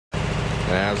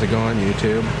How's it going,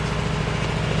 YouTube?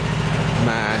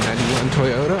 My 91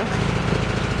 Toyota.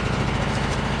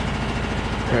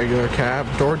 Regular cab.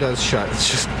 Door does shut. It's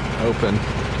just open.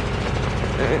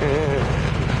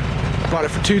 Bought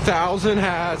it for $2,000.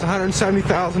 Has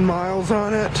 170,000 miles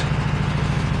on it.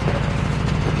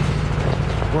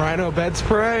 Rhino bed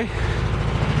spray.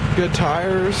 Good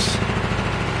tires.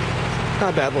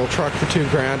 Not a bad little truck for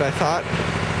 $2,000, I thought.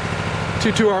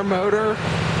 2.2R motor.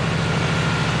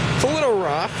 It's a little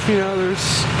rough, you know,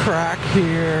 there's crack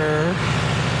here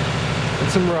and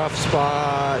some rough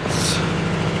spots.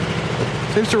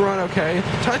 Seems to run okay.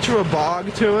 Touch of a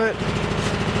bog to it,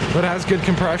 but it has good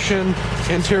compression.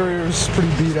 Interior's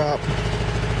pretty beat up.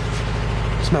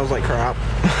 Smells like crap.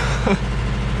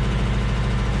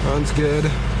 Runs good.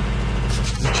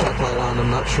 Check light on,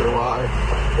 I'm not sure why.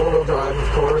 Four-wheel drive, of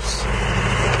course.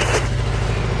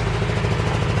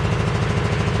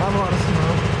 Not a lot of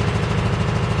smoke.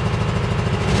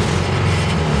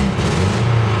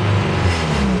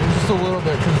 A little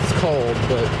bit because it's cold,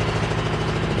 but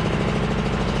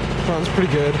runs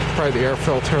pretty good. Probably the air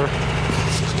filter.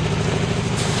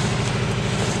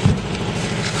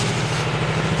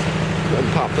 Then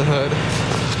pop the hood.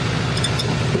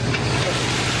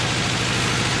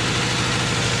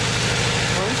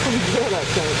 Runs pretty good, I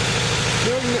think.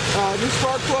 New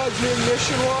spark plugs, new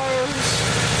ignition wires,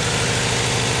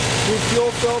 new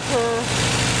fuel filter.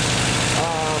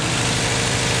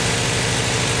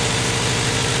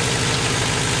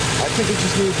 I think it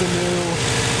just needs a new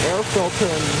air filter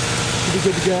and it'll be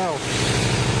good to go.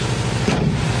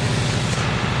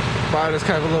 Bought it as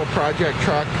kind of a little project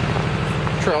truck,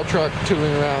 trail truck,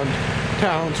 tooling around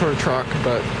town sort of truck,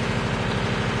 but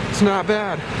it's not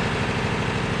bad.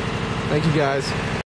 Thank you guys.